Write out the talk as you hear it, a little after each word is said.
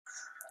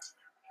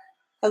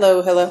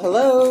Hello, hello,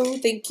 hello.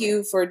 Thank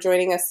you for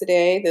joining us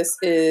today. This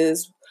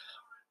is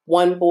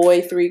One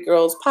Boy, Three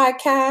Girls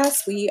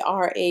podcast. We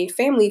are a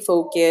family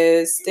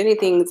focused,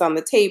 anything's on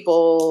the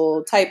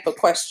table type of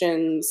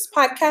questions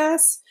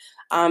podcast.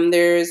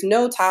 There's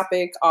no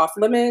topic off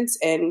limits,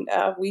 and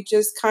we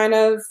just kind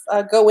of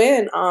go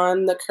in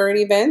on the current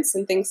events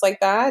and things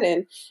like that,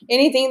 and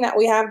anything that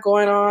we have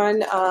going on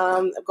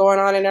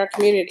in our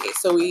community.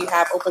 So we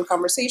have open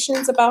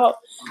conversations about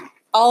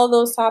all of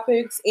those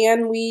topics,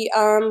 and we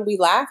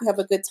laugh, have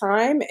a good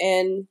time,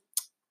 and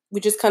we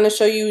just kind of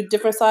show you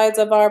different sides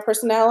of our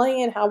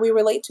personality and how we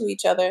relate to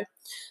each other.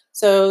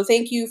 So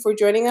thank you for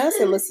joining us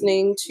and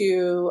listening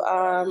to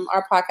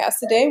our podcast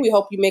today. We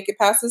hope you make it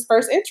past this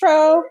first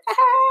intro.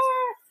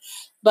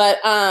 But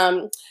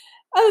other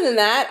than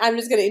that, I'm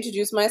just going to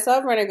introduce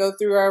myself. We're going to go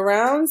through our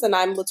rounds, and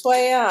I'm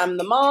Latoya. I'm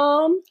the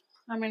mom.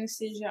 I'm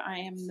Anastasia. I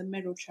am the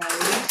middle child.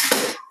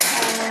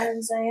 I'm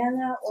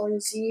Zayana, or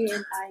Z,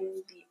 and I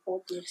am the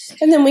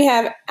oldest. And then we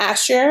have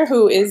Asher,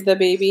 who is the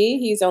baby.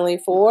 He's only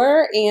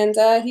 4, and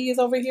he is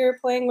over here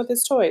playing with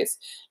his toys.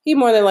 He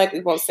more than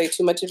likely won't say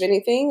too much of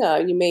anything.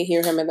 You may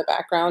hear him in the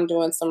background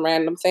doing some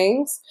random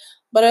things.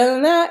 But other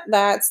than that,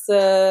 that's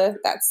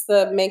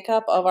the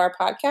makeup of our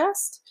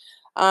podcast.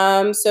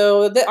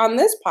 So on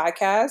this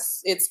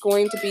podcast, it's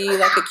going to be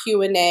like a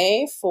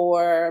Q&A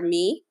for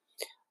me.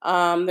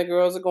 The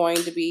girls are going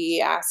to be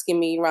asking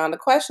me round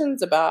of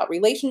questions about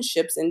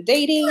relationships and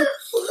dating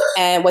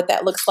and what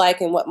that looks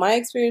like and what my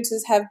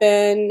experiences have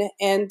been.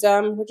 And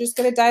we're just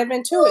going to dive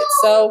into it.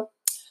 So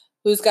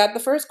who's got the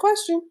first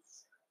question?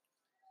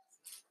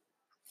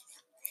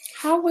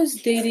 How was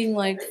dating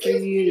like for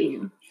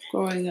you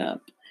growing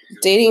up?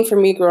 Dating for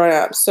me growing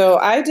up. So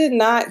I did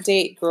not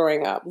date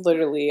growing up.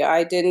 Literally,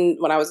 I didn't.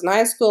 When I was in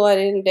high school, I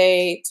didn't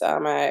date.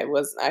 I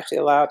wasn't actually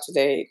allowed to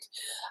date.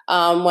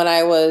 When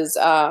I was,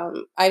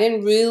 I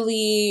didn't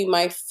really.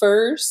 My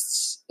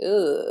first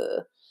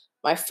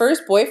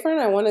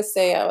boyfriend. I want to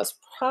say I was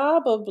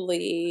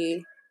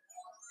probably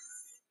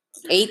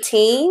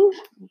 18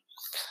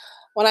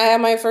 when I had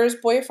my first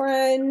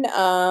boyfriend.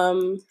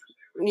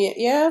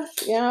 Yeah,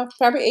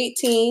 probably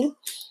 18.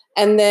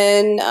 And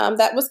then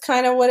that was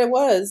kind of what it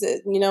was.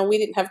 We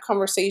didn't have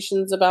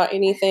conversations about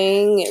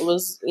anything. It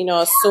was,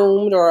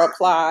 assumed or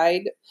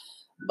applied.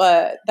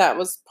 But that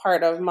was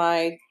part of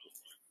my,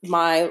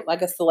 I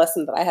guess, the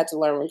lesson that I had to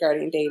learn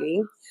regarding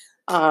dating.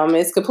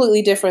 It's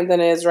completely different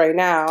than it is right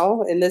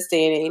now in this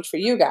day and age for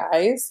you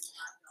guys.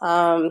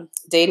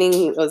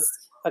 Dating was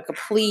a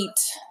complete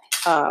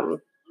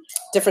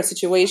different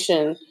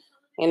situation.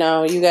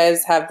 You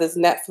guys have this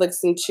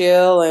Netflix and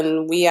chill,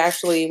 and we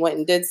actually went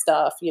and did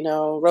stuff,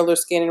 roller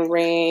skating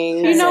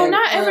rings.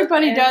 Not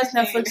everybody does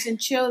Netflix and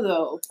chill,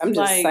 though. I'm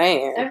just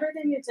saying.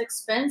 Everything is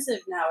expensive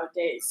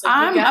nowadays. So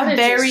I'm like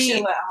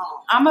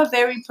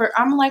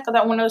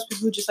that one of those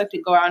people who just like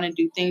to go out and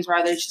do things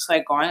rather than just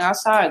like going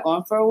outside,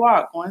 going for a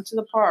walk, going to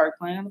the park,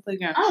 playing on the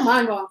playground. I don't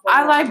mind going for a walk.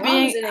 I like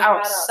being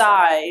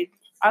outside.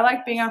 I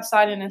like being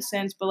outside in a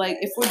sense, but like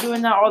if we're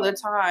doing that all the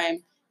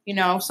time,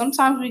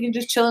 sometimes we can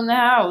just chill in the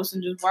house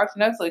and just watch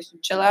Netflix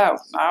and chill out.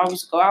 I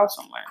always go out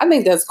somewhere. I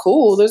think that's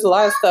cool. There's a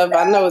lot of stuff.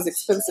 I know it's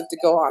expensive to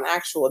go on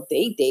actual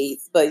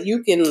dates, but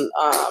you can,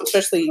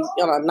 especially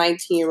on a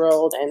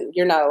 19-year-old, and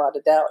you're not allowed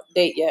to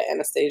date yet,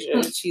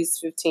 Anastasia. She's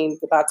 15,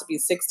 about to be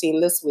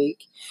 16 this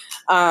week.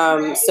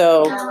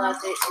 So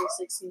that's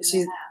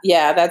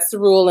the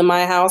rule in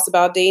my house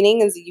about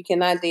dating, is that you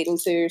cannot date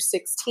until you're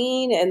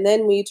 16. And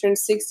then when you turn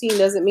 16,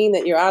 doesn't mean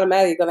that you're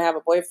automatically going to have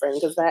a boyfriend,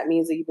 because that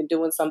means that you've been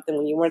doing something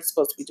when you weren't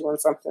supposed to be doing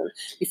something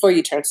before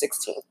you turn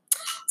 16.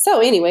 So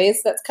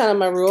anyways, that's kind of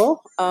my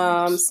rule.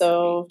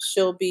 So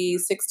she'll be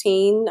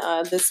 16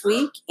 this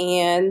week,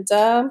 and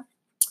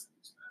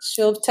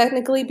she'll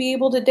technically be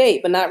able to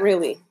date, but not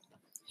really.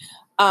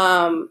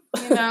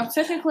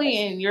 Technically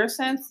in your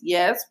sense,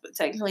 yes, but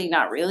technically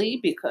not really,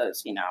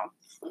 because,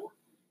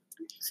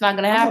 it's not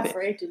going to happen. I'm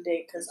afraid to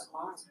date because I'm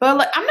mom. But,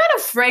 like, I'm not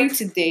afraid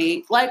to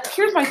date. Like,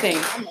 here's my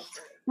thing.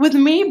 With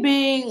me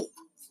being,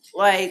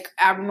 like,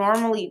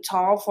 abnormally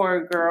tall for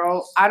a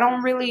girl,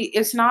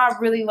 it's not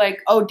really,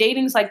 like,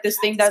 dating's, like, this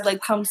thing that,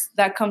 like, comes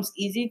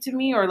easy to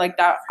me, or, like,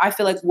 that I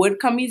feel like would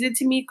come easy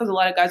to me, because a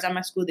lot of guys at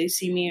my school, they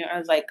see me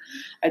as, like,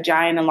 a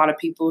giant, a lot of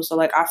people, so,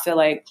 like, I feel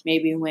like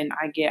maybe when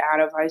I get out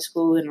of high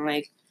school and,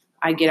 like,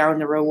 I get out in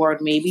the real world,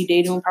 maybe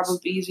dating will probably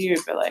be easier,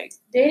 but, like,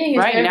 dating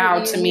right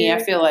now, to me,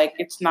 I feel like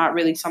it's not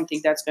really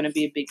something that's going to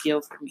be a big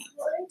deal for me.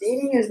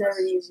 Dating is never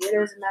easy. It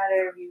doesn't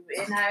matter if you're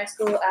in high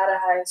school, out of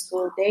high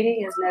school.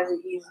 Dating is never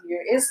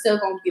easier. It's still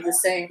going to be the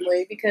same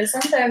way, because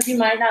sometimes you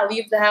might not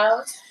leave the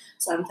house.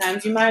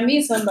 Sometimes you might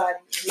meet somebody.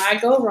 It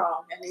might go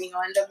wrong, and then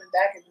you'll end up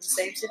back in the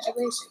same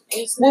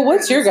situation. Well,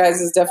 what's your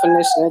guys'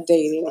 definition of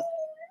dating?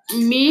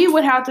 Me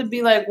would have to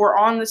be like, we're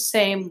on the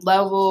same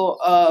level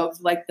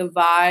of like the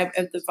vibe.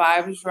 If the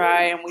vibe is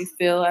right and we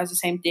feel as the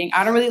same thing.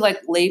 I don't really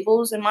like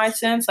labels in my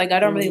sense. Like,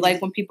 I don't really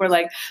like when people are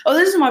like, oh,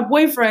 this is my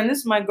boyfriend, this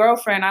is my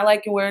girlfriend. I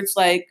like it where it's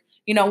like,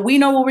 we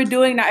know what we're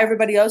doing. Not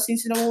everybody else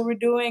needs to know what we're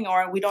doing,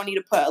 or we don't need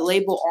to put a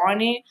label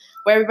on it.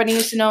 Where everybody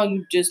needs to know,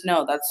 you just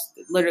know.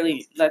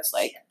 That's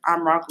like,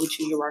 I'm rocking with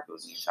you, you're rocking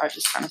with me. So I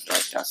just kind of feel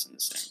like that's in the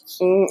sense.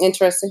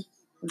 Interesting.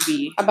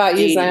 How about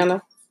you,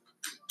 Ziana?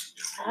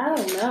 I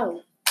don't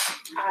know.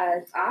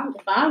 If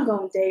I'm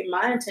going to date,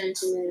 my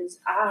intention is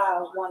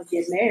I want to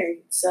get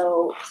married.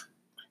 So,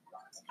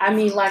 I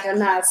mean, like, I'm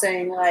not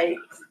saying, like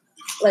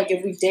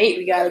if we date,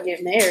 we got to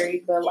get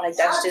married. But, like,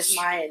 that's just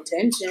my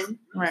intention.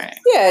 Right.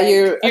 Yeah,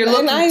 you're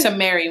looking to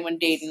marry when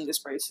dating this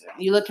person.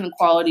 You're looking at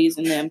qualities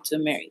in them to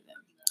marry them.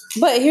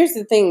 But here's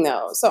the thing,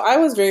 though. So I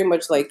was very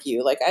much like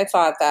you. Like, I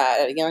thought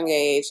that at a young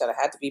age that I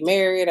had to be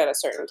married at a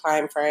certain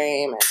time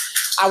frame. And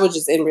I was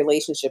just in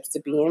relationships to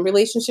be in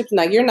relationships.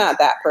 Now, you're not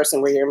that person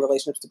where you're in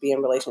relationships to be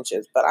in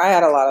relationships. But I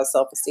had a lot of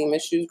self-esteem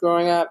issues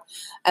growing up.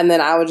 And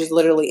then I was just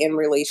literally in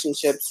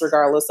relationships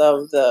regardless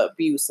of the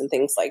abuse and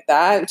things like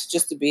that. And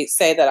just to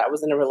say that I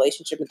was in a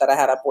relationship and that I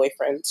had a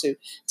boyfriend to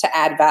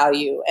add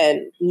value.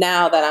 And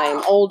now that I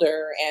am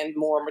older and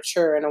more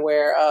mature and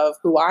aware of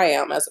who I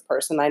am as a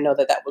person, I know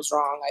that that was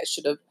wrong. I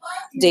should have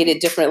dated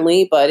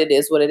differently, but it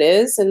is what it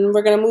is, and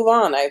we're going to move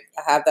on. I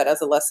have that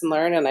as a lesson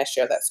learned, and I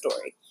share that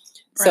story.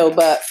 Right. So,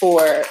 but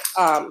for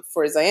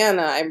Ziana,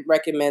 I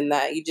recommend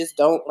that you just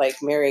don't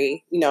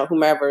marry,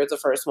 whomever is the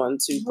first one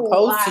to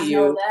propose to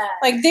you.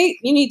 Like, date,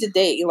 you need to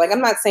date. Like, I'm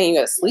not saying you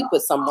got to sleep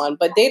with someone,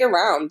 but date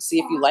around, see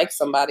if you like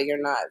somebody or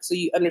not, so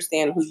you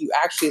understand who you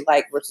actually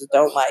like versus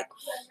don't like.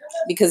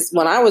 Because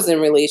when I was in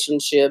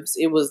relationships,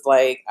 it was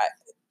like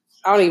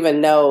I don't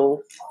even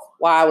know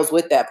why I was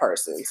with that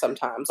person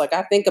sometimes. Like,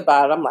 I think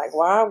about it, I'm like,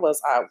 why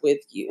was I with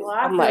you? Well,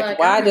 I'm like,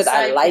 why did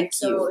I like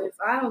you? So if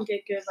I don't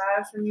get good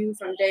vibes from you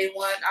from day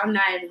one, I'm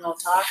not even gonna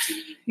talk to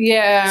you.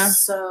 Yeah.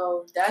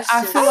 So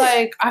I feel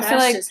like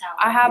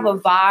I have a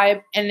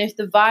vibe, and if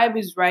the vibe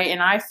is right,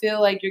 and I feel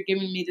like you're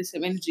giving me the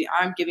same energy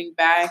I'm giving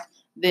back,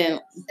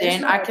 then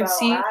I can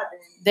see.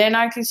 Then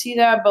I can see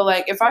that, but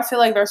like if I feel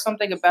like there's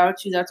something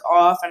about you that's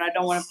off and I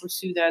don't want to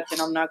pursue that,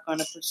 then I'm not going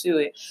to pursue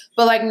it.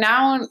 But like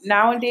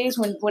nowadays,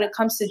 when it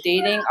comes to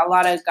dating, a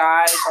lot of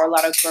guys or a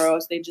lot of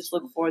girls, they just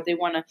look for they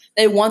want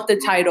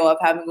the title of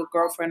having a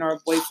girlfriend or a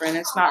boyfriend.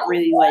 It's not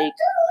really like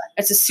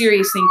it's a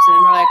serious thing to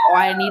them. They're like, oh,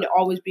 I need to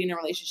always be in a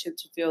relationship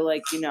to feel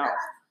like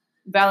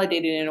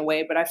validated in a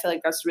way, but I feel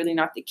like that's really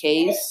not the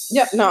case.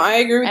 Yep, no, I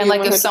agree with you. And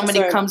like 100%. If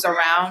somebody comes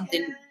around,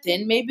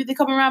 then maybe they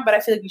come around, but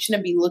I feel like you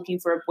shouldn't be looking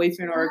for a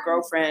boyfriend or a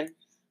girlfriend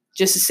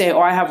just to say, oh,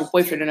 I have a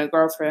boyfriend and a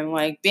girlfriend.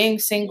 Like, being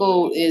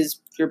single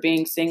is you're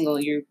being single,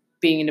 you're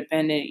being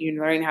independent,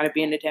 you're learning how to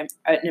be an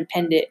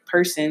independent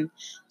person.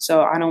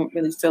 So I don't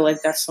really feel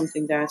like that's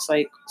something that's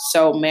like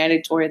so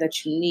mandatory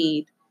that you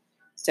need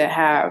to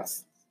have.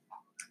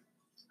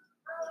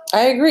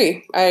 I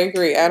agree.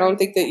 I don't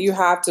think that you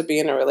have to be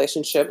in a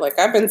relationship. Like,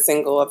 I've been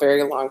single a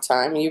very long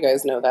time. You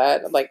guys know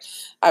that. Like,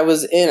 I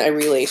was in a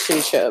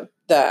relationship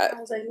that I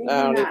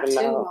don't even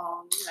know.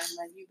 Long.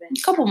 Like, you've been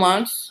a couple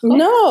months.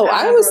 No,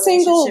 I was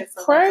single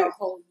prior a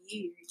whole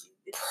year.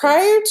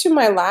 Prior to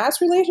my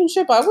last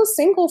relationship, I was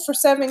single for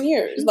 7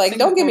 years. Like,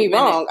 don't get me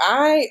wrong.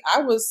 I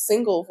was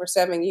single for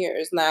 7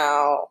 years.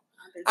 Now,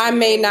 I've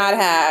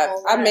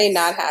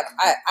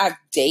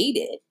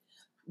dated,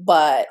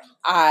 but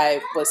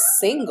I was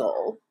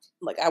single.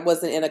 Like, I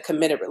wasn't in a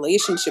committed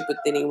relationship with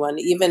anyone.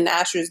 Even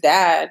Asher's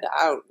dad,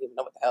 I don't even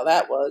know what the hell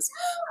that was,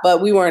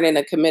 but we weren't in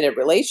a committed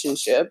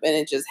relationship, and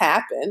it just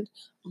happened.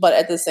 But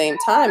at the same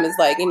time, it's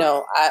like,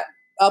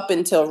 up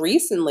until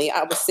recently,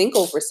 I was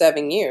single for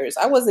 7 years.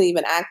 I wasn't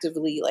even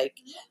actively like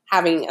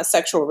having a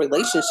sexual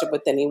relationship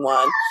with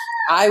anyone.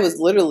 I was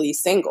literally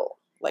single.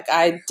 Like,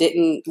 I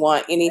didn't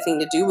want anything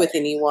to do with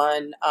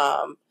anyone,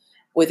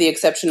 with the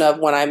exception of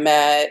when I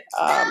met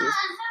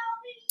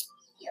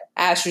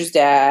Asher's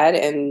dad,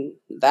 and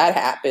that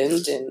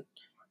happened. And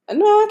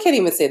no, I can't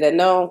even say that.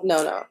 No.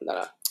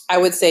 I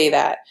would say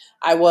that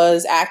I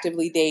was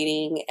actively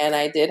dating, and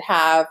I did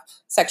have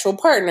sexual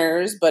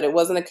partners, but it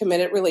wasn't a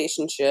committed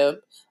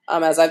relationship.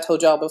 As I've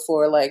told y'all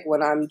before, like,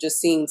 when I'm just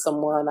seeing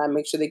someone, I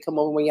make sure they come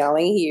over when y'all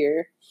ain't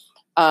here,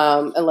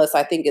 unless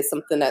I think it's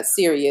something that's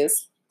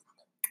serious,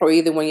 or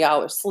either when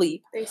y'all are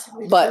asleep.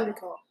 Basically, booty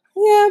call.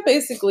 Yeah,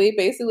 basically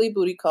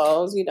booty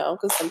calls,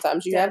 because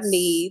sometimes you have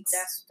needs.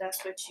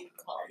 That's what you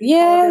call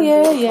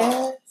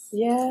it.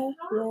 Yeah.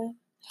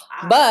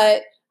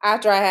 But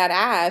after I had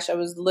Ash, I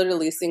was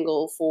literally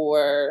single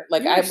for,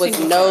 like, after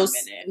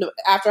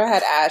I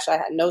had Ash, I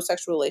had no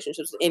sexual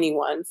relationships with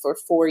anyone for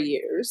 4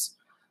 years.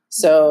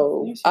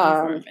 So,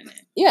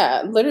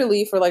 yeah,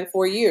 literally for like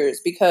 4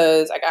 years,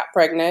 because I got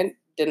pregnant,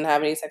 didn't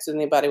have any sex with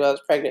anybody while I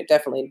was pregnant,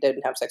 definitely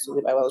didn't have sex with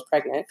anybody while I was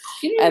pregnant.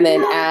 And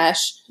then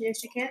Ash.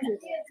 Yes, you can do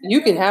that.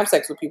 You can have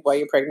sex with people while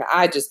you're pregnant.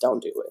 I just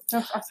don't do it. I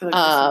feel like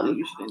that's something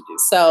you shouldn't do.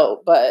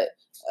 So, but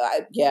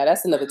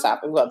that's another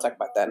topic. We'll talk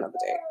about that another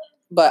day.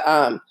 But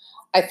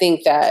I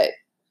think that,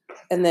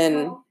 and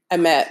then I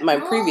met my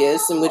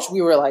previous, in which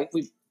we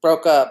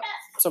broke up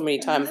so many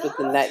times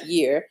within that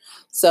year.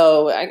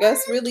 So I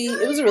guess really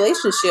it was a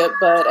relationship,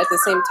 but at the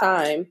same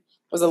time,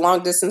 was a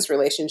long distance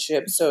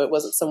relationship, so it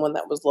wasn't someone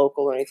that was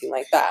local or anything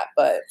like that.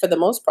 But for the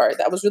most part,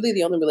 that was really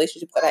the only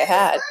relationship that I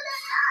had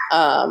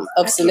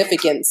of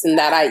significance, and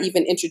that I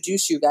even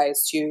introduced you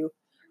guys to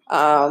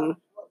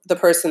the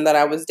person that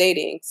I was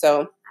dating.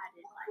 So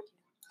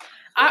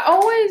I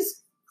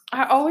always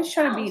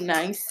try to be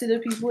nice to the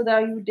people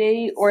that you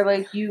date or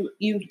like you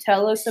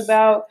tell us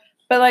about.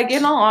 But like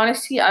in all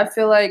honesty, I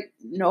feel like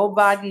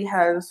nobody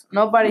has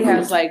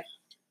like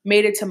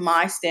made it to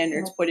my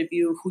standards point of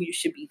view of who you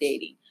should be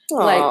dating.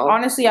 Aww. Like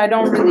honestly, I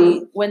don't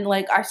really when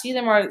like I see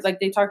them or like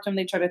they talk to them,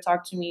 they try to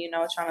talk to me, you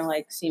know, trying to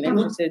like seem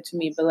interested to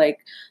me. But like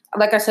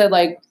I said,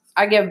 like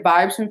I get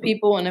vibes from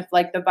people, and if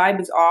like the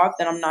vibe is off,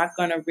 then I'm not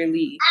gonna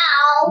really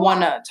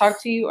wanna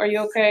talk to you. Are you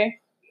okay?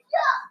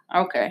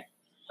 Yeah. Okay.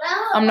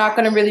 I'm not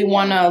gonna really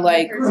wanna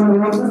like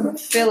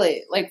feel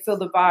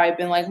the vibe.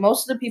 And like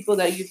most of the people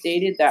that you've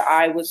dated that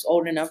I was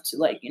old enough to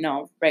like, you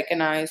know,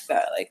 recognize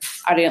that like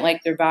I didn't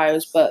like their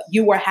vibes, but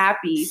you were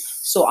happy,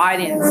 so I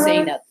didn't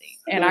say nothing.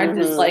 And I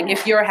just like,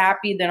 if you're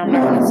happy, then I'm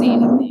not gonna say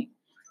anything.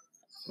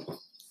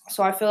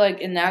 So I feel like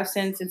in that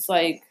sense, it's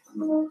like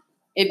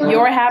if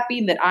you're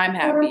happy, then I'm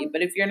happy.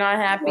 But if you're not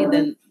happy,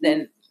 then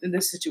in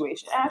this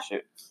situation,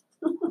 Asher,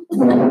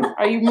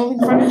 are you moving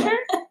furniture?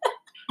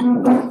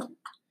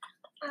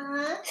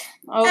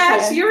 Okay.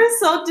 Ash, you were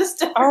so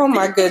disturbed. Oh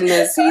my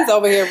goodness. He's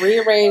over here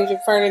rearranging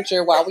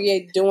furniture while we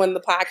ain't doing the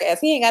podcast.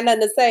 He ain't got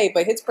nothing to say,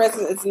 but his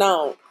presence is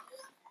known.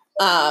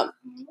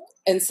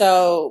 And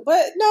so,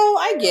 but no,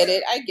 I get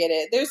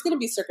it. There's going to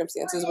be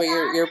circumstances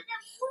where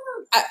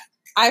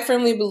I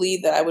firmly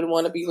believe that I would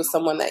want to be with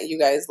someone that you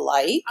guys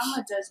like. I'm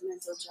a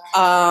judgmental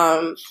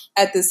child.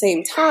 At the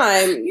same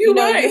time, you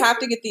know, you have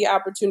to get the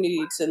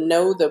opportunity to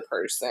know the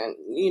person.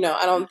 You know,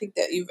 I don't think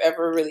that you've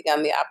ever really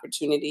gotten the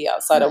opportunity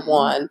outside of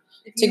one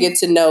to get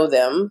to know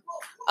them.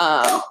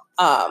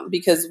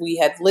 Because we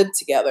had lived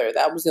together.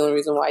 That was the only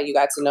reason why you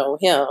got to know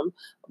him.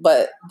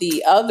 But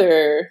the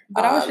other...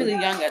 But I was really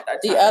young at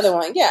that time. The other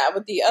one, yeah.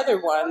 But the other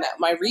one, that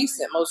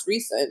most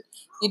recent,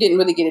 you didn't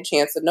really get a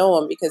chance to know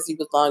him because he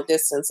was long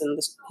distance and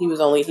he was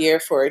only here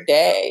for a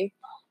day.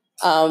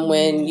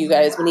 When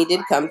he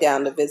did come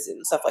down to visit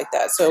and stuff like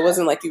that. So it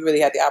wasn't like you really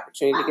had the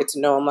opportunity to get to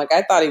know him. Like,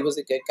 I thought he was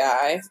a good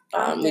guy.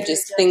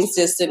 Things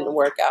just didn't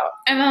work out.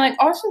 And then like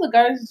also the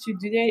guys that you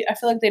do date, I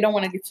feel like they don't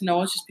want to get to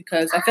know us just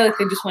because I feel like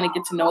they just want to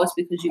get to know us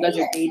because you guys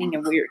are dating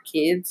and we're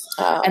kids.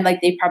 And like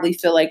they probably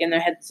feel like in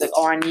their heads like,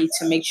 oh, I need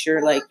to make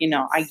sure like, you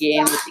know, I get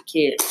in with the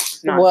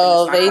kids. They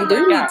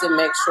do need to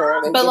make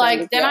sure. But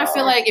like then I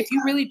feel like if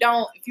you really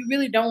don't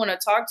want to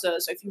talk to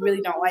us, or if you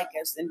really don't like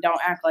us, then don't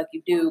act like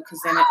you do, because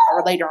then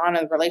or later on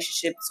in the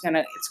relationship it's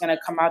gonna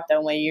come out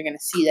that way. You're gonna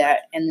see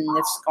that, and then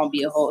it's gonna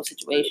be a whole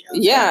situation.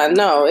 Yeah,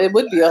 no, it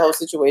would be a whole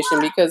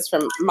situation because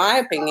from my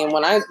opinion,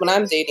 when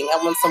I'm dating, I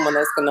want someone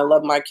that's gonna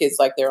love my kids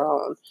like their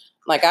own.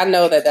 Like, I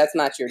know that that's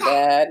not your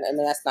dad, and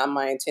that's not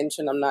my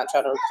intention. I'm not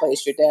trying to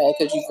replace your dad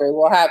because you very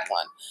well have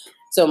one.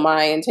 So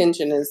my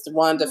intention is to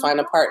find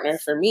a partner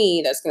for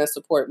me that's going to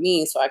support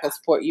me so I can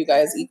support you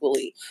guys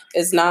equally.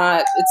 It's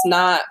not,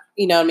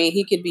 you know what I mean?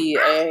 He could be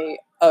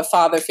a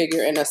father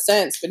figure in a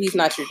sense, but he's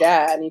not your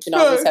dad. And you can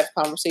always have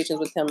conversations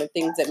with him and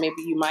things that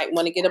maybe you might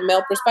want to get a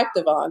male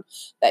perspective on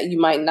that you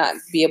might not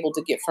be able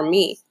to get from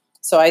me.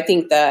 So I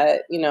think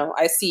that, you know,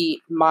 I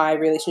see my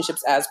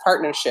relationships as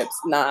partnerships,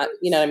 not,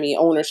 you know what I mean,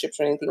 ownerships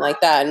or anything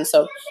like that. And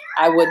so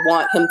I would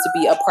want him to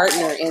be a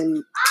partner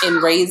in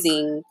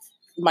raising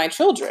my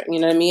children, you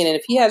know what I mean? And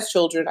if he has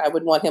children, I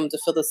would want him to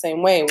feel the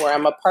same way, where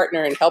I'm a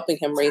partner in helping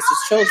him raise his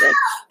children,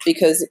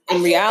 because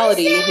in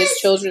reality, his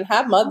children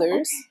have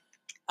mothers,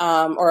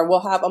 or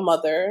will have a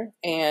mother,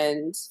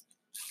 and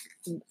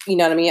you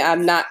know what I mean?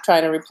 I'm not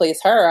trying to replace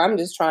her. I'm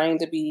just trying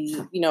to be,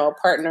 you know, a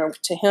partner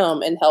to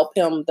him and help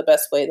him the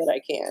best way that I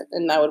can.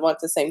 And I would want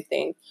the same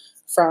thing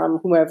from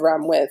whoever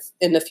I'm with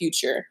in the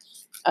future.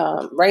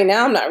 Right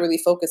now, I'm not really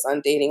focused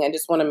on dating. I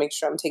just want to make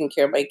sure I'm taking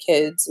care of my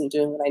kids and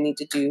doing what I need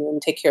to do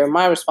and take care of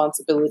my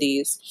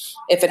responsibilities.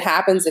 If it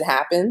happens, it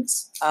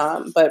happens.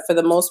 But for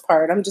the most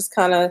part, I'm just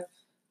kind of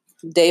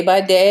day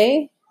by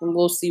day, and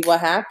we'll see what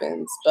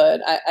happens.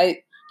 But I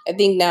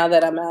think now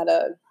that I'm at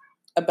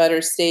a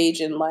better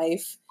stage in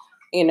life,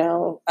 you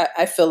know,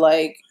 I feel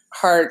like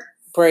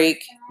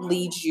heartbreak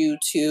leads you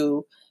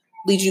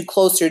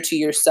closer to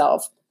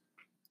yourself.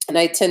 And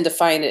I tend to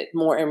find it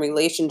more in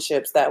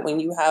relationships that when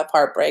you have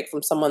heartbreak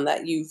from someone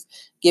that you've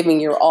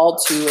given your all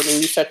to, and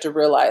then you start to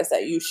realize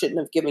that you shouldn't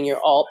have given your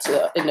all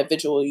to an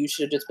individual. You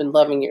should have just been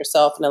loving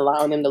yourself and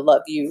allowing them to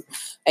love you,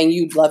 and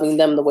you loving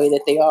them the way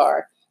that they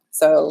are.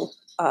 So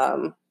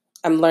I'm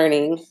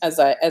learning as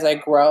I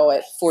grow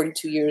at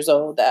 42 years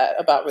old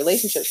about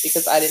relationships,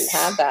 because I didn't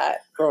have that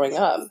growing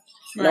up.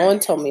 Right. No one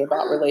told me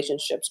about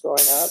relationships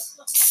growing up.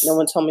 No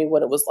one told me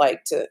what it was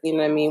like to, you know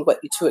what I mean, what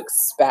to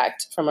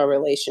expect from a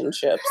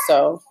relationship.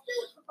 So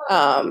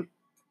I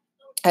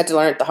had to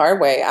learn it the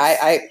hard way.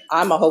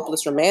 I'm a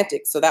hopeless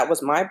romantic. So that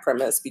was my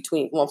premise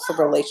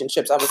for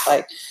relationships. I was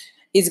like,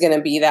 he's going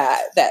to be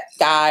that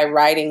guy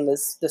riding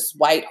this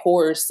white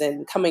horse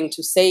and coming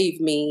to save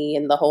me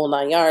and the whole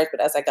 9 yards.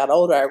 But as I got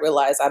older, I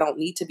realized I don't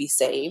need to be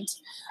saved.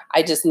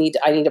 I need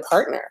a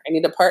partner. I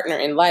need a partner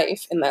in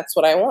life, and that's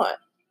what I want.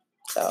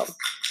 So,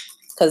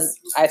 because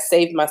I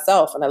saved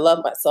myself and I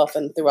love myself,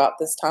 and throughout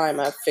this time,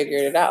 I've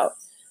figured it out.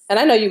 And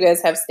I know you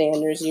guys have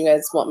standards, and you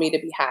guys want me to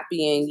be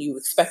happy, and you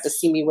expect to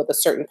see me with a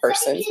certain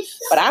person,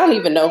 but I don't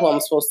even know who I'm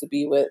supposed to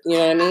be with. You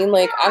know what I mean?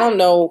 Like, I don't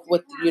know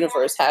what the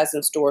universe has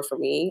in store for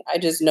me. I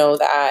just know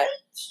that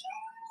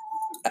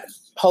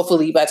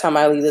hopefully by the time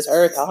I leave this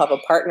earth, I'll have a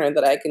partner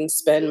that I can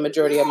spend the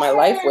majority of my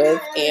life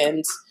with,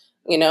 and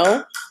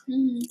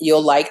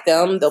you'll like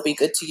them, they'll be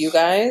good to you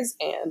guys,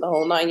 and the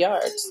whole 9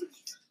 yards.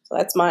 So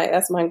that's my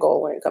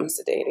goal when it comes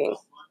to dating.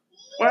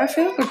 Well, I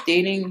feel like with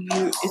dating,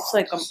 it's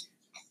like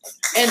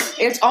and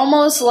it's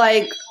almost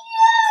like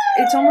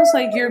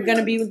you're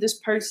gonna be with this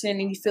person,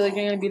 and you feel like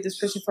you're gonna be with this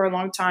person for a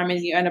long time,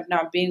 and you end up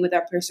not being with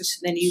that person. So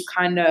then you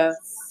kind of,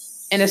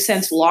 in a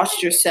sense,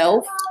 lost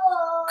yourself,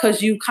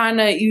 because you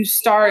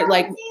start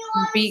like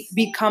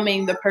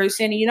becoming the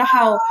person. You know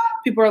how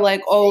people are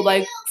like, oh,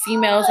 like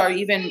females are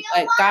even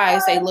like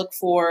guys. They look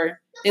for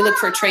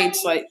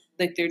traits like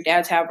their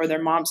dads have or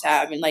their moms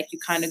have, and like you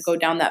kind of go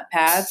down that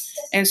path.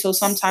 And so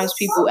sometimes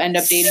people end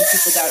up dating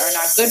people that are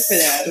not good for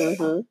them.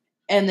 Mm-hmm.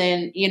 And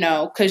then,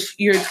 because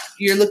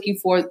you're looking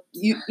for,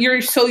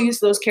 you're so used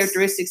to those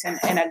characteristics in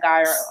a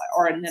guy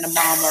or in a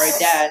mom or a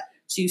dad.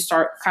 So you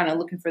start kind of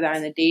looking for that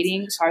in the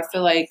dating. So I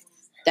feel like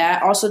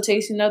that also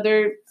takes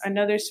another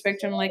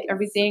spectrum, like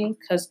everything,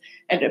 because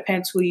it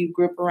depends who you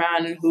grew up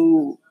around and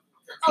who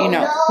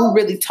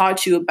really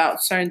taught you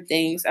about certain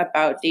things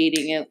about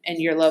dating and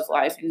your love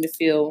life, and to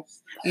feel,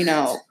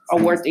 a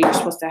worth that you're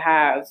supposed to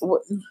have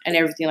and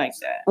everything like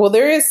that. Well,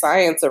 there is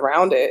science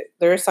around it.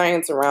 There is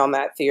science around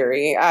that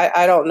theory.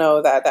 I don't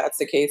know that that's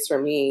the case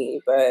for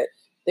me, but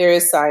there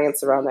is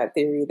science around that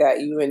theory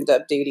that you end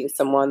up dating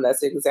someone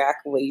that's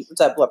exact replica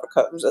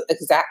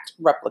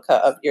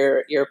of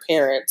your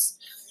parents.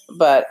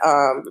 But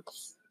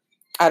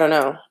I don't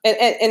know.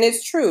 And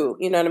it's true.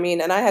 You know what I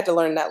mean? And I had to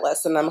learn that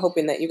lesson. I'm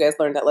hoping that you guys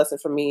learned that lesson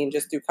from me, and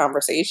just through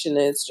conversation.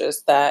 It's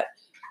just that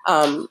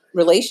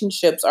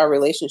relationships are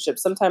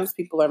relationships. Sometimes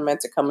people are meant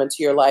to come into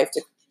your life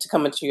to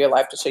come into your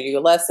life to show you a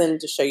lesson,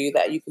 to show you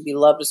that you can be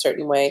loved a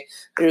certain way.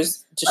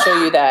 There's to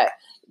show you that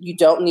you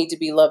don't need to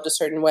be loved a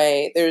certain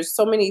way. There's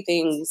so many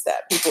things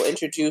that people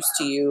introduce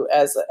to you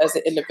as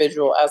an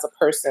individual, as a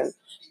person,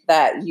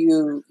 that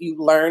you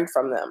learn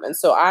from them. And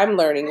so I'm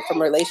learning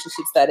from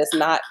relationships that it's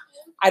not,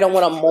 I don't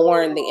want to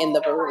mourn the end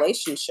of a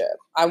relationship.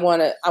 I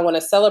want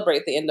to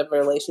celebrate the end of a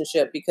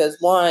relationship, because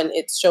one,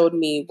 it showed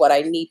me what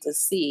I need to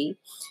see,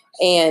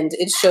 and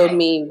it showed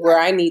me where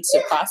I need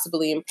to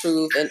possibly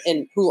improve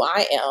in who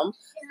I am,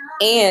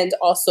 and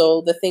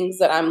also the things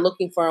that I'm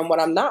looking for and what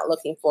I'm not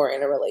looking for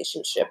in a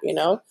relationship,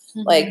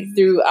 Mm-hmm. Like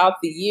throughout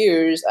the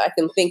years, I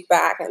can think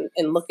back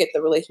and look at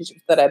the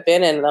relationships that I've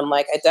been in, and I'm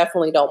like, I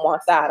definitely don't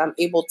want that. I'm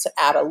able to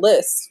add a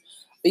list,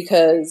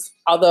 because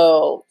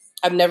although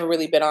I've never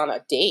really been on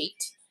a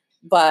date,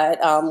 but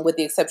with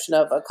the exception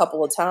of a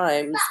couple of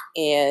times,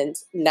 and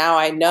now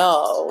I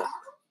know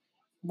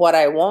what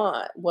I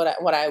want, what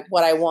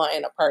I want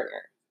in a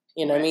partner.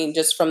 You know what I mean?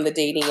 Just from the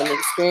dating and the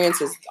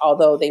experiences,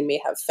 although they may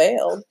have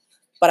failed,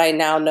 but I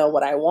now know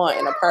what I want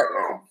in a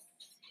partner.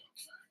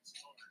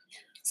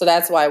 So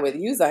that's why with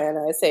you, Zion,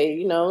 I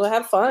say,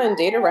 have fun,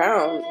 date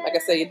around. Like I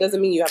said, it doesn't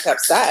mean you have to have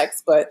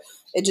sex, but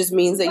it just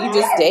means that you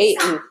just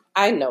date. And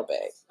I know,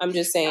 babe. I'm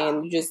just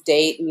saying, you just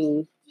date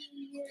and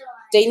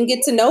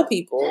get to know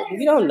people.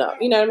 You don't know.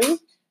 You know what I mean?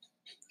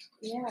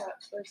 Yeah,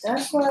 but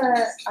that's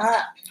why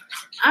I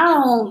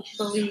don't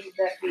believe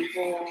that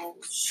people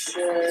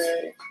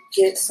should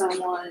get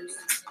someone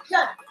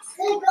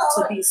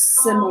to be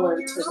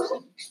similar to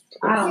them.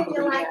 I don't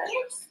believe that,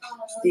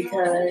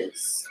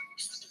 because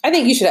I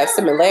think you should have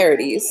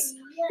similarities.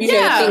 You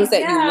should have things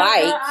that you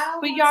like.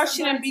 But y'all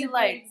shouldn't be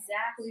like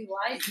exactly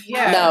like.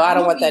 Yeah. No, I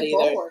don't want that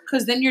either.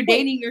 Because then you're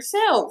dating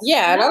yourself.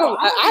 Yeah, and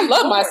I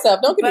love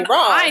myself. Don't get me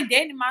wrong. I ain't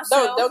dating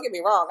myself. Don't get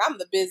me wrong. I'm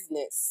the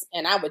business,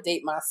 and I would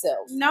date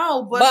myself.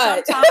 No,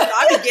 but sometimes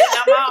I be getting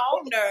on my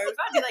own nerves.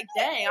 I'd be like,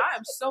 dang, I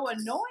am so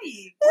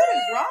annoying. What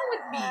is wrong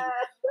with me?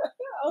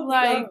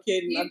 I'm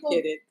kidding.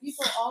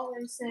 People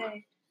always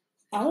say,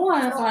 I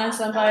want to find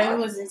somebody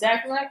who is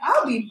exactly like,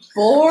 I'll be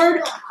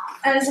bored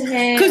as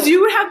hell. Because you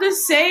would have the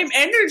same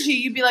energy.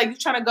 You'd be like, you're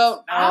trying to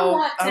go, I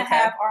want to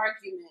have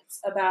arguments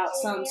about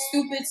some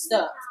stupid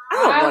stuff. I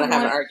don't want to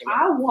have an argument.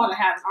 I want to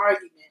have an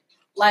argument.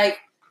 Like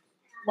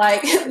me. Why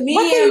can't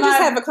you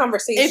just have a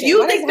conversation? If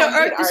you think the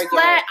earth is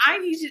flat, I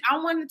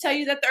want to tell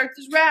you that the earth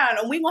is round.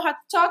 And we're going to have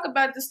to talk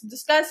about this,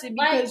 discuss it,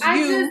 because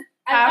have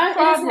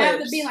problems. It doesn't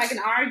have to be like an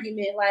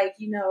argument,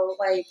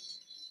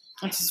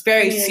 which is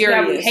very serious.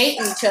 Yeah, we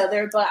hate each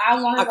other, but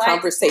I want a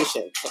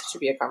conversation. It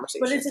should be a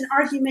conversation. But it's an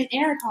argument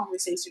and a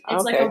conversation.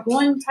 It's like a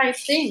one type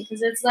thing,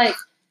 because it's like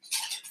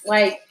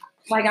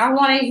I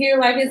want to hear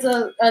like it's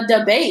a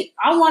debate.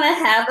 I want to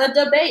have a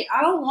debate.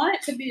 I don't want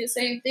it to be the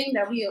same thing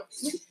that we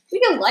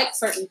can like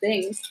certain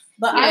things,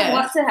 But I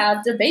want to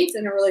have debates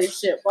in a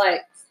relationship.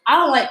 Like, I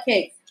don't like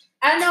cake.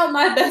 I know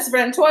my best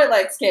friend Troy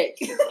likes cake.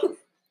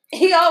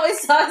 He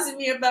always talks to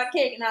me about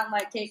cake, and I'm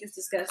like, cake is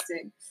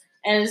disgusting.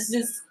 And it's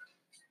just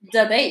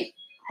debate.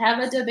 Have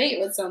a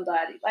debate with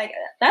somebody. Like,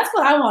 that's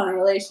what I want in a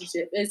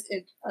relationship, is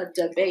a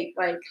debate.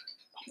 Like,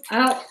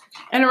 I don't.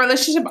 In a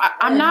relationship,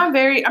 I'm not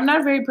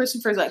a very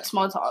person for like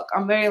small talk.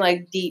 I'm very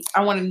like deep.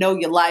 I want to know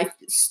your life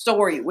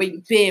story, where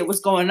you've been, what's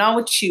going on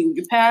with you,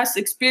 your past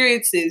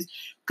experiences.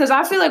 Because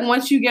I feel like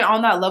once you get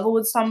on that level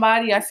with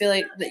somebody, I feel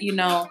like that, you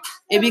know,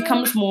 it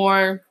becomes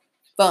more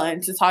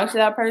fun to talk to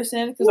that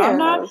person. Because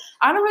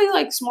I don't really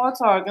like small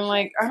talk, and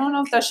like I don't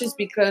know if that's just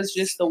because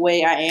just the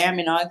way I am,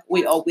 and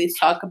we always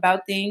talk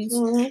about things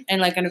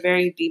and like in a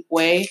very deep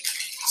way.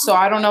 So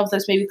I don't know if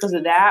that's maybe because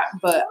of that,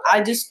 but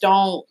I just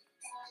don't.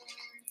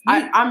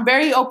 I'm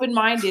very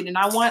open-minded, and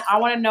I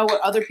want to know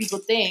what other people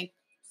think,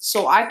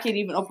 so I can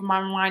even open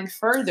my mind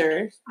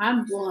further.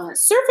 I'm blunt.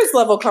 Surface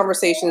level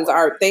conversations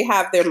they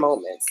have their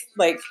moments.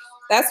 Like,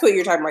 that's what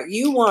you're talking about.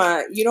 You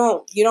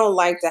don't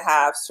like to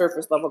have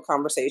surface level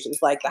conversations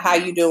like the how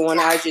you doing,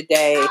 how's your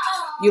day,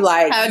 you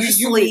like how'd you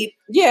sleep.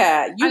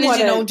 Yeah,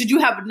 did you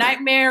have a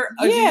nightmare?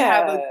 Or did you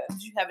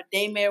have a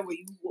daymare where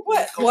you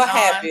what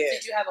happened?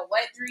 Did you have a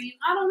wet dream?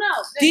 I don't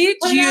know. Did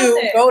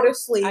you go to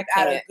sleep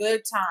at a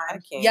good time? I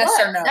can't. Yes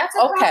or no? That's a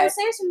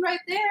conversation right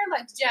there.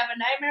 Like, did you have a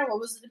nightmare?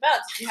 What was it about?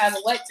 Did you have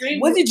a wet dream?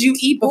 What did you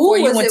eat before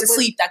you went to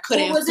sleep that could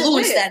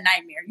influence that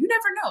nightmare? You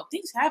never know.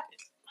 Things happen.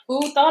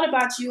 Who thought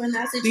about you in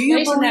that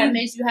situation that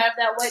makes you have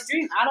that wet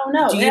dream? I don't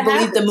know. Do you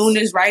believe the moon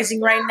is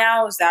rising right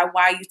now? Is that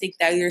why you think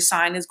that your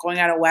sign is going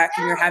out of whack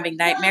and you're having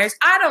nightmares?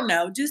 I don't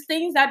know. Just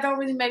things that don't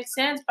really make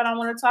sense, but I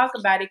want to talk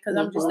about it because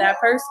I'm just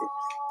that person.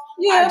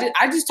 Yeah,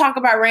 I just talk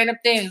about random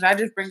things. I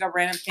just bring up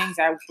random things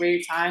at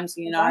weird times.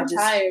 You know, I'm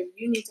tired.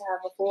 You need to have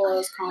a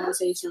full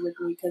conversation with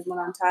me, because when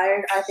I'm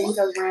tired, I think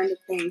of random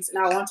things,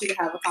 and I want you to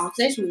have a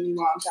conversation with me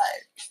while I'm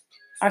tired.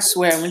 I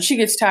swear, when she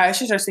gets tired,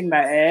 she starts thinking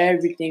about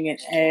everything and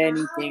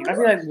anything. I'd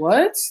be like,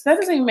 what? That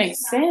doesn't even make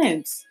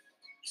sense.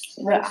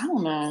 But I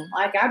don't know.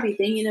 Like, I'd be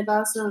thinking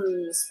about some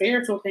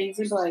spiritual things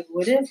and be like,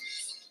 what if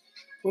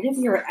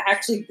you were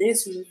actually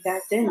this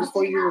back then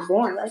before you were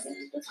born? Like,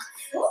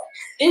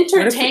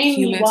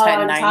 entertain me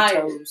while I'm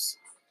tired. Toes?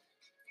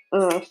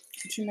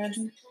 Could you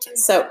imagine?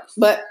 So,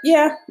 but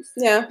yeah,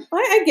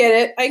 I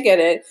get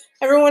it.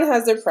 Everyone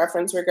has their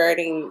preference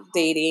regarding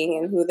dating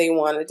and who they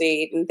want to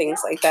date and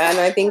things like that. And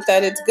I think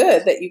that it's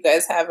good that you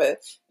guys have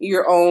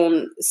your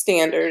own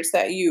standards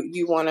that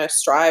you want to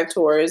strive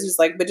towards. It's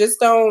like, but just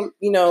don't,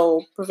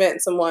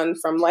 prevent someone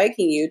from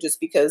liking you just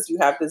because you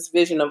have this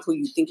vision of who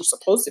you think you're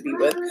supposed to be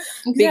with.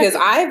 Exactly. Because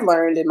I've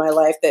learned in my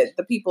life that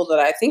the people that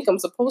I think I'm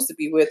supposed to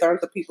be with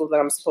aren't the people that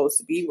I'm supposed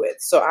to be with.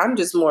 So I'm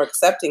just more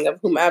accepting of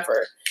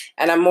whomever,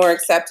 and I'm more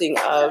accepting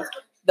of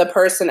the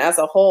person as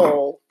a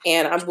whole,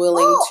 and I'm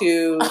willing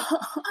to,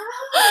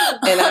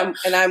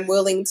 and I'm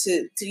willing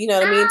to you know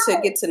what I mean, to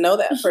get to know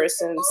that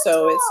person.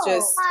 So it's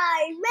just,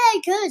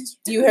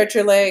 you hurt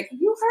your leg.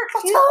 You hurt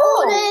my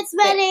toe. It's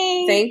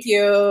Benny. Thank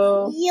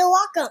you. You're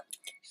welcome.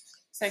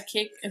 Is that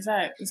cake? Is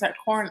that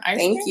corn ice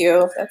Thank cream?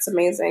 you. That's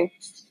amazing.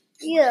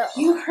 Yeah.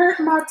 You hurt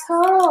my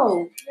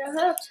toe.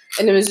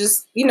 And it was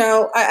just,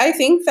 I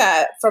think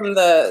that from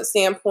the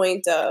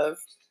standpoint of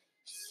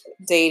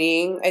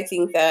dating, I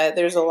think that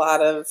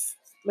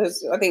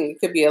I think it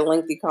could be a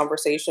lengthy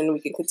conversation. We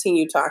could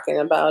continue talking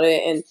about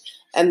it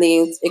and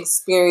the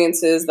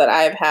experiences that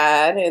I've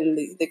had and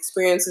the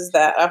experiences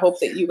that I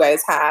hope that you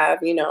guys have,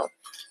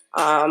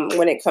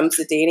 when it comes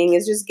to dating,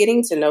 is just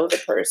getting to know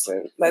the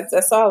person.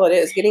 That's all it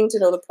is. Getting to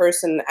know the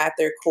person at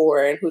their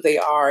core and who they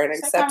are, and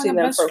accepting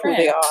them for who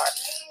they are.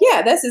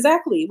 Yeah, that's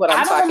exactly what I'm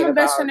talking about. I don't want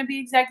my best friend to be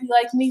exactly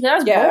like me.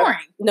 That's boring.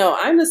 No,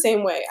 I'm the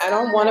same way. I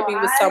don't want to be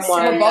with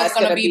someone we're both that's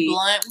going to be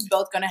blunt. We're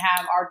both going to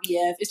have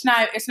RBF. It's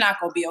not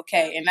going to be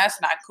okay, and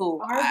that's not cool.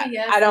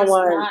 RBF I don't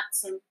want.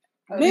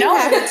 Men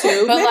have it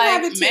too. But men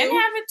have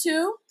it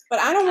too. But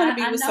I don't want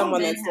to be with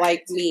someone that's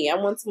like me. I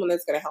want someone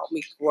that's going to help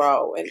me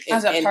grow and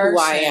who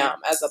I am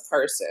as a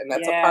person.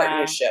 That's a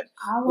partnership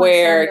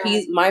where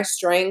my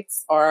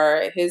strengths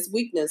are his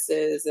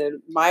weaknesses,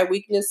 and my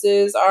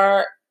weaknesses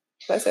are.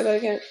 Did I say that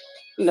again?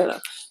 No.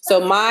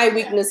 So my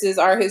weaknesses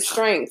are his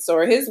strengths,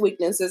 or his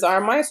weaknesses are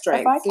my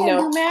strengths. If I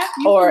can't do math,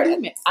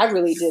 I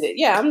really did it.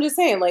 Yeah, I'm just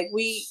saying, like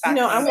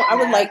I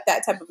would like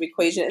that type of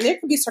equation, and there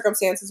could be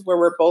circumstances where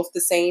we're both the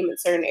same in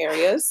certain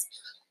areas.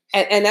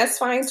 And that's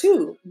fine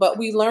too. But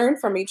we learn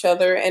from each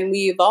other and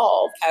we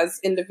evolve as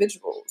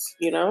individuals,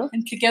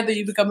 And together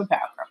you become a power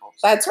couple.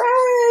 That's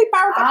right.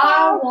 Power couple.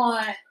 I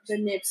want the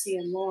Nipsey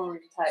and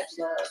Lauren type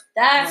love.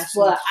 That's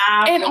what I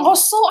want. And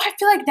also, I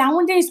feel like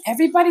nowadays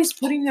everybody's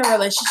putting their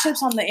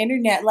relationships on the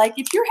internet. Like,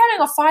 if you're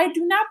having a fight,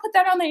 do not put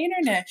that on the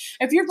internet.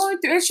 If you're going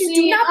through issues,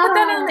 do not put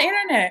that on the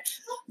internet.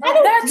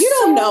 You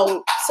don't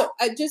know. So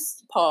I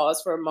just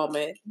pause for a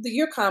moment.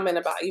 Your comment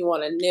about you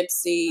want a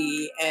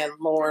Nipsey and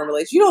Lauren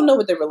relationship. You don't know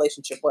what their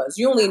relationship was.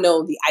 You only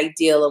know the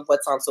ideal of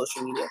what's on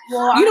social media.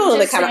 Well, you don't know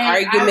the kind of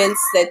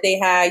arguments that they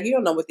had. You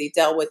don't know what they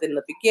dealt with in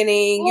the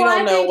beginning. You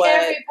don't know what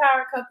every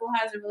power couple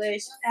has a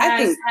relationship I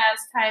think- has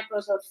type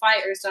of a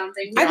fight or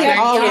something. I think Like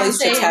all Beyonce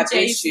relationships and have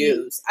Jay-Z,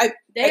 issues.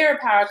 They're a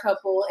power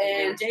couple,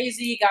 and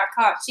Jay-Z got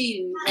caught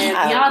cheating, and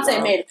I don't Beyonce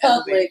know. made it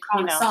public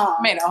on a song.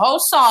 Made a whole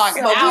song.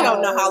 So- But we Ow.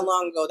 don't know how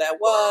long ago that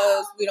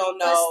was. We don't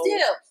know. But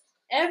still,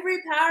 every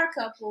power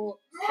couple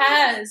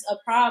has a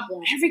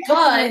problem. Every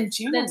couple But in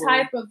general. the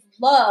type of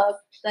love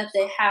that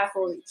they have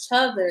for each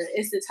other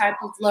is the type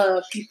of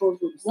love people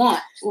would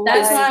want.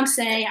 That's why I'm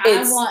saying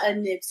It's- I want a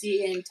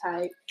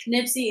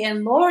Nipsey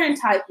and Lauren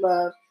type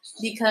love,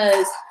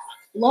 because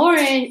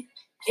Lauren,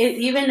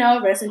 even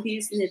though rest in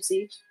peace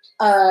Nipsey,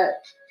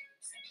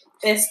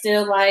 it's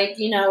still like,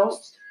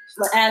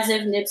 as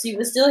if Nipsey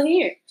was still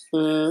here.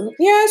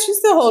 Yeah, she's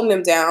still holding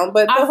him down.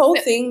 But the I whole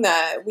fe- thing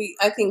that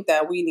I think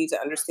that we need to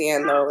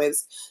understand though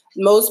is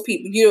most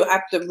people, you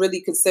have to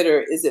really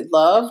consider, is it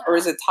love or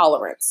is it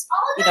tolerance?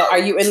 Are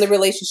you in the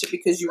relationship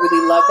because you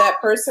really love that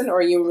person, or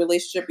are you in a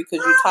relationship because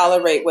you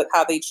tolerate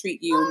how they treat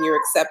you and you're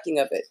accepting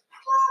of it?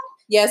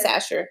 Yes,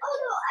 Asher.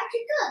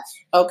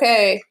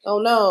 Okay. Oh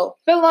no.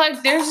 But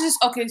like, there's this.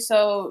 Okay,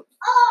 so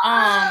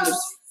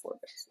There's 4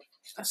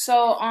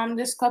 days.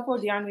 this couple,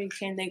 DeAndre and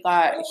Ken,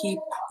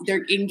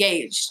 they're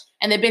engaged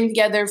and they've been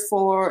together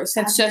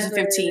since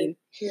 2015.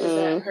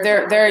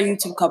 They're a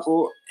YouTube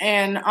couple,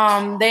 and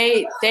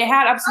they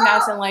had ups and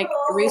downs, and like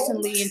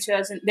recently in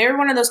 2000, they're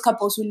one of those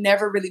couples who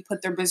never really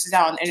put their business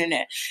out on the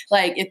internet.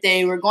 Like if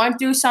they were going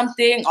through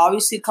something,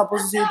 obviously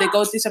couples do. They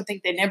go through something,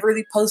 they never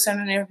really post on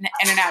the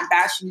internet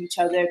bashing each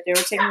other. If they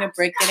were taking a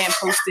break, they didn't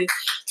post it.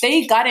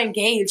 They got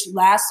engaged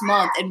last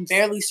month and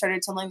barely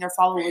started telling their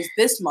followers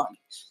this month.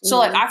 So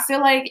like I feel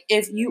like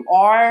if you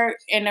are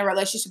in a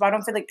relationship, I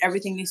don't feel like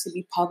everything needs to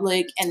be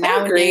public. And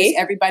nowadays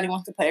everybody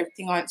wants to put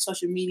everything on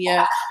social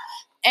media.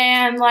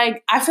 And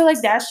like I feel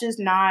like that's just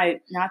not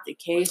the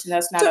case, and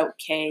that's not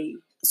okay.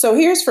 So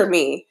here's for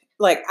me.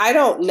 Like, I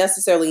don't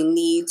necessarily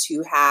need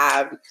to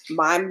have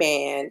my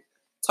man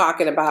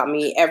talking about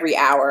me every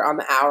hour on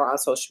the hour on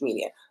social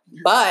media.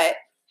 But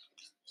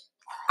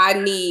I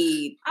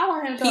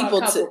want him to people throw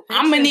a couple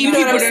I'm gonna need You know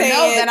people what to I'm know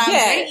saying? that I'm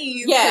Yeah, dating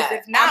you. yeah.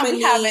 Because if not, I'ma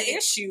we have an need-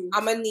 issue.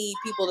 I'm gonna need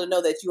people to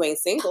know that you ain't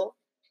single.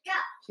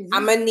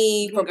 I'm gonna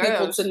need for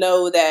people Girls. to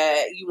know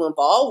that you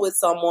involved with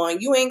someone.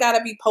 You ain't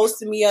gotta be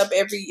posting me up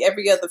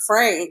every other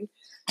frame.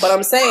 But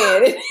I'm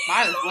saying,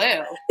 Might as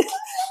well.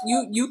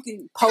 you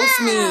can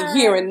post me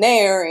here and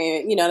there,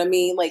 and you know what I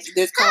mean. Like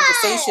there's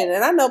conversation,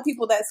 and I know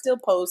people that still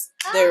post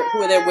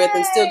who they're with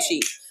and still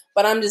cheat.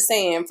 But I'm just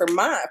saying,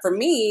 for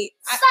me,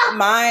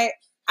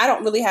 I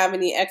don't really have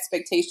any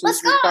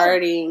expectations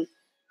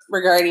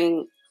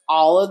regarding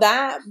all of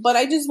that. But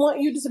I just want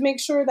you to make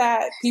sure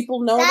that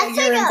people know that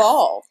you're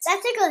involved. That's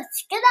a good.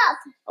 Get up.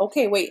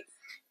 Okay, wait.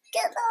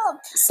 Get up.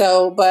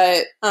 So,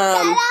 but Get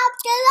up. Get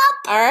up.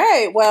 all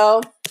right.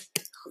 Well,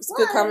 it's a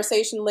good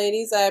conversation,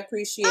 ladies. I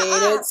appreciate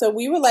it. So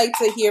we would like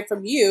to hear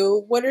from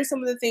you. What are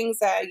some of the things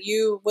that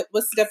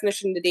what's the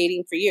definition of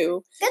dating for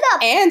you? Get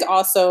up. And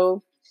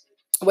also,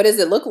 what does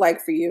it look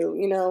like for you?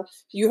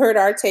 You heard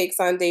our takes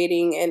on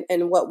dating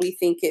and what we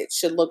think it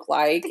should look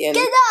like and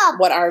Get up.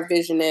 what our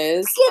vision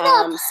is. Get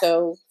up.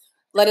 So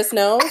let us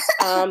know.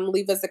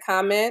 Leave us a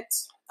comment.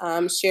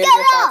 Share Get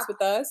your up. thoughts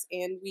with us.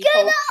 And we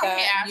hope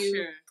that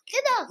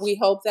Get up. we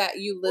hope that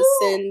you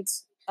listened.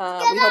 We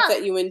hope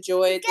that you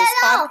enjoyed this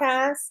up.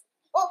 podcast.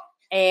 Oh.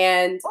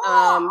 And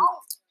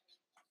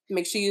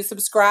make sure you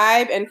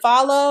subscribe and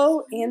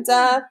follow. And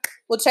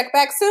we'll check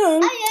back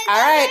soon. All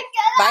right.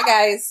 Bye,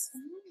 guys.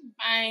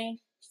 Bye.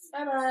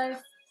 Bye-bye.